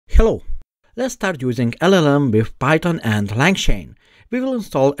Hello! Let's start using LLM with Python and LangChain. We will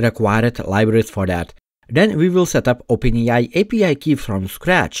install required libraries for that. Then we will set up OpenAI API Key from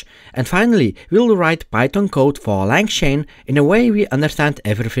scratch. And finally, we'll write Python code for LangChain in a way we understand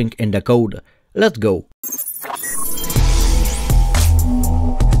everything in the code. Let's go!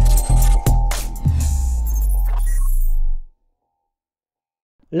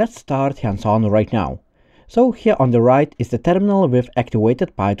 Let's start hands-on right now. So here on the right is the terminal with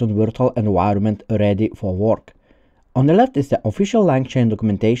activated Python virtual environment ready for work. On the left is the official LangChain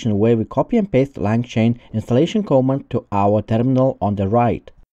documentation where we copy and paste LangChain installation command to our terminal on the right.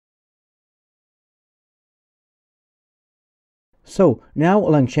 So now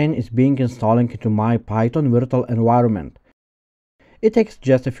LangChain is being installed into my Python virtual environment. It takes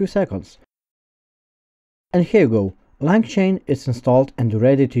just a few seconds. And here you go, LangChain is installed and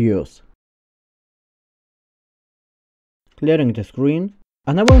ready to use. Clearing the screen.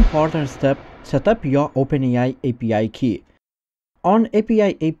 Another important step, set up your OpenAI API Key. On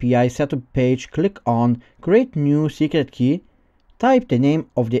API setup page, click on Create New Secret Key, type the name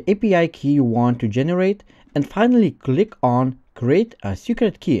of the API key you want to generate, and finally click on Create a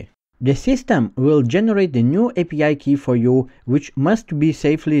Secret Key. The system will generate the new API key for you, which must be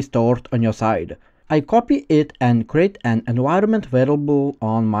safely stored on your side. I copy it and create an environment variable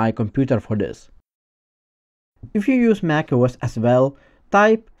on my computer for this. If you use macOS as well,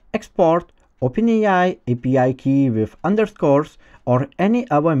 type export OpenAI API Key with underscores or any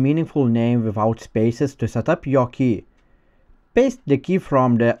other meaningful name without spaces to set up your key. Paste the key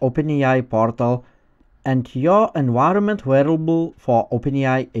from the OpenAI portal and your environment variable for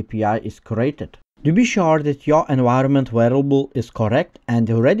OpenAI API is created. To be sure that your environment variable is correct and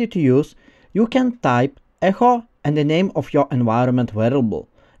ready to use, you can type echo and the name of your environment variable,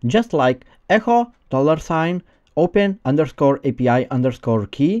 just like echo $,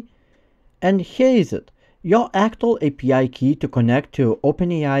 open_API_key, and here is it, your actual API key to connect to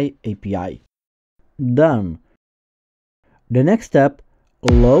OpenAI API. Done. The next step,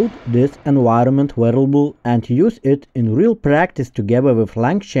 load this environment variable and use it in real practice together with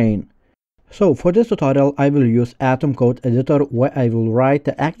LangChain. So for this tutorial I will use Atom Code Editor where I will write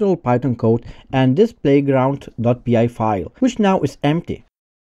the actual Python code and this playground.py file, which now is empty.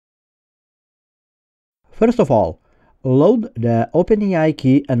 First of all, load the OpenAI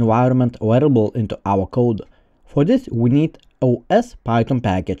key environment variable into our code. For this we need OS Python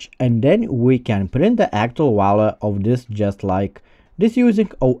package and then we can print the actual value of this just like this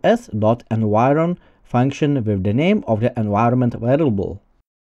using os.environ function with the name of the environment variable.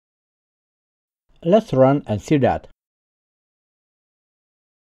 Let's run and see that.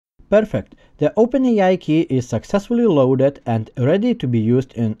 Perfect, the OpenAI key is successfully loaded and ready to be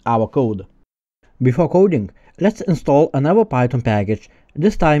used in our code. Before coding, let's install another Python package,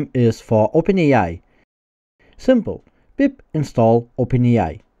 this time is for OpenAI. Simple, pip install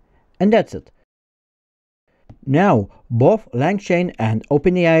OpenAI. And that's it. Now, both LangChain and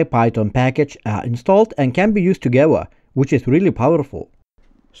OpenAI Python package are installed and can be used together, which is really powerful.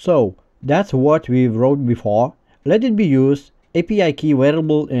 So, that's what we wrote before. Let it be used, API key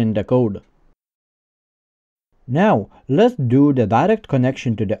variable in the code. Now, let's do the direct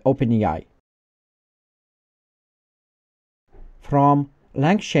connection to the OpenAI. From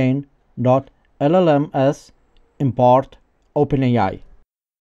LangChain.llms import OpenAI.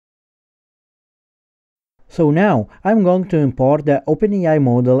 So now I'm going to import the OpenAI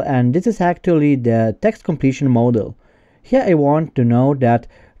model and this is actually the text completion model. Here I want to know that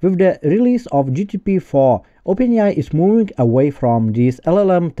with the release of GPT-4, OpenAI is moving away from these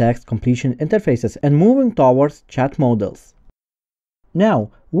LLM text completion interfaces and moving towards chat models. Now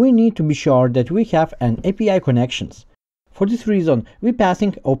we need to be sure that we have an API connections. For this reason, we're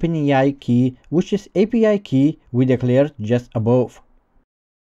passing OpenAI key, which is API key we declared just above.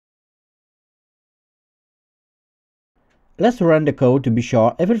 Let's run the code to be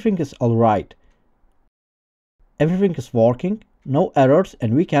sure everything is alright. Everything is working, no errors,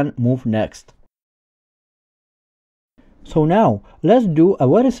 and we can move next. So now, let's do a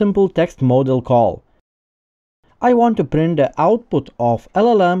very simple text model call. I want to print the output of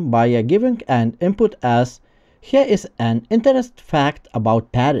LLM by giving an input as here is an interesting fact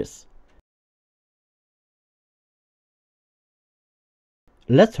about Paris.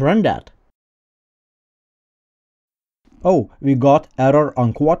 Let's run that. Oh, we got error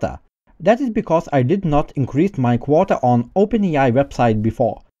on quota. That is because I did not increase my quota on OpenAI website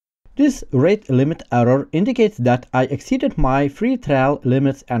before. This rate limit error indicates that I exceeded my free trial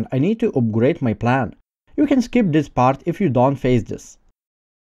limits and I need to upgrade my plan. You can skip this part if you don't face this.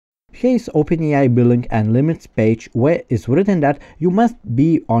 Here is OpenAI billing and limits page where it's written that you must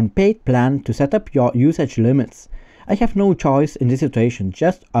be on paid plan to set up your usage limits. I have no choice in this situation,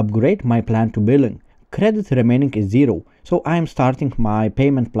 just upgrade my plan to billing. Credit remaining is 0, so I am starting my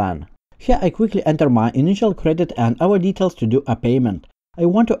payment plan. Here I quickly enter my initial credit and our details to do a payment. I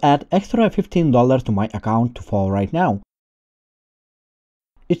want to add extra $15 to my account for right now.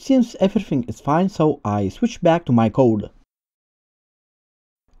 It seems everything is fine, so I switch back to my code.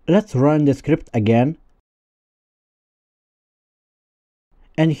 Let's run the script again.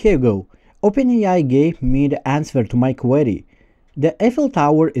 And here you go. OpenAI gave me the answer to my query. The Eiffel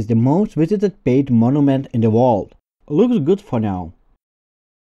Tower is the most visited paid monument in the world. Looks good for now.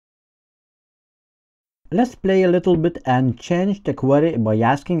 Let's play a little bit and change the query by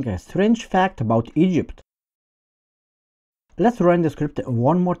asking a strange fact about Egypt. Let's run the script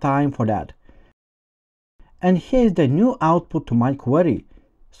one more time for that. And here is the new output to my query.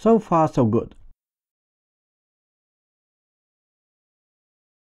 So far so good.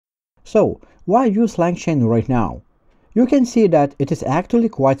 So, why use LangChain right now? You can see that it is actually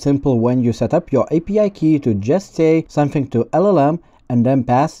quite simple when you set up your API key to just say something to LLM and then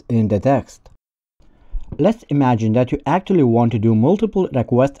pass in the text. Let's imagine that you actually want to do multiple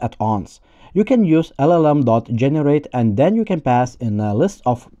requests at once. You can use LLM.generate and then you can pass in a list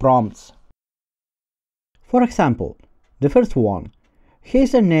of prompts. For example, the first one.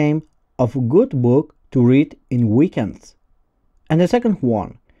 Here's the name of a good book to read in weekends. And the second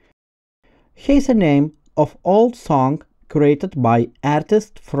one. Here's the name of old song created by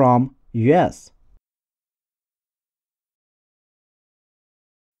artist from US.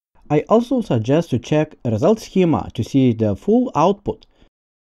 I also suggest to check result schema to see the full output.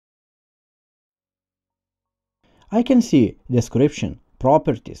 I can see description,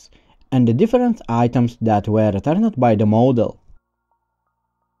 properties, and the different items that were returned by the model.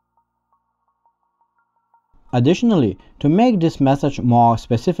 Additionally, to make this message more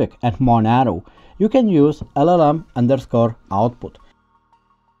specific and more narrow, you can use LLM_output.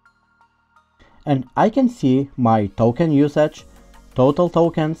 And I can see my token usage, total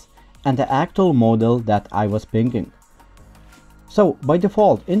tokens, and the actual model that I was pinging. So, by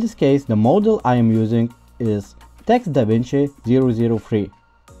default, in this case, the model I am using is TextDaVinci 003.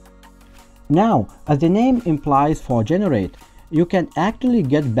 Now, as the name implies for generate, you can actually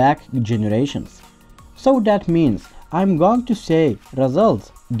get back generations. So that means I'm going to say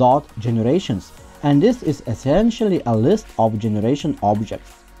results.generations, and this is essentially a list of generation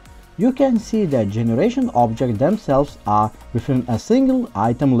objects. You can see that generation objects themselves are within a single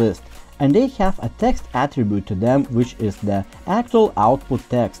item list, and they have a text attribute to them, which is the actual output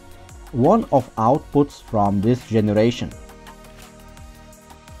text, one of outputs from this generation.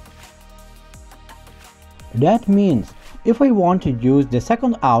 That means if I want to use the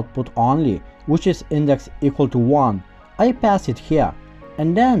second output only, which is index equal to 1, I pass it here,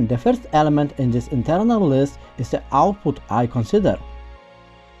 and then the first element in this internal list is the output I consider.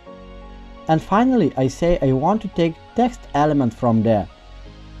 And finally I say I want to take text element from there.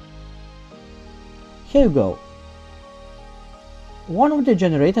 Here you go. One of the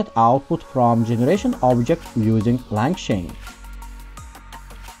generated output from generation object using LangChain.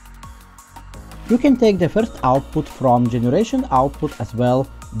 You can take the first output from generation output as well,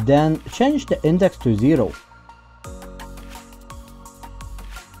 then change the index to 0.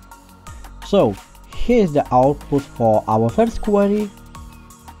 So here's the output for our first query,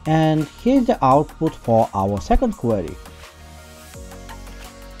 and here's the output for our second query.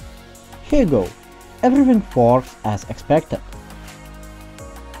 Here you go. Everything works as expected.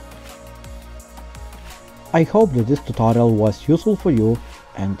 I hope that this tutorial was useful for you,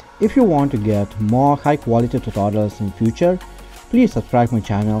 and if you want to get more high quality tutorials in future, please subscribe my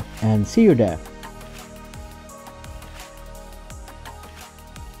channel and see you there.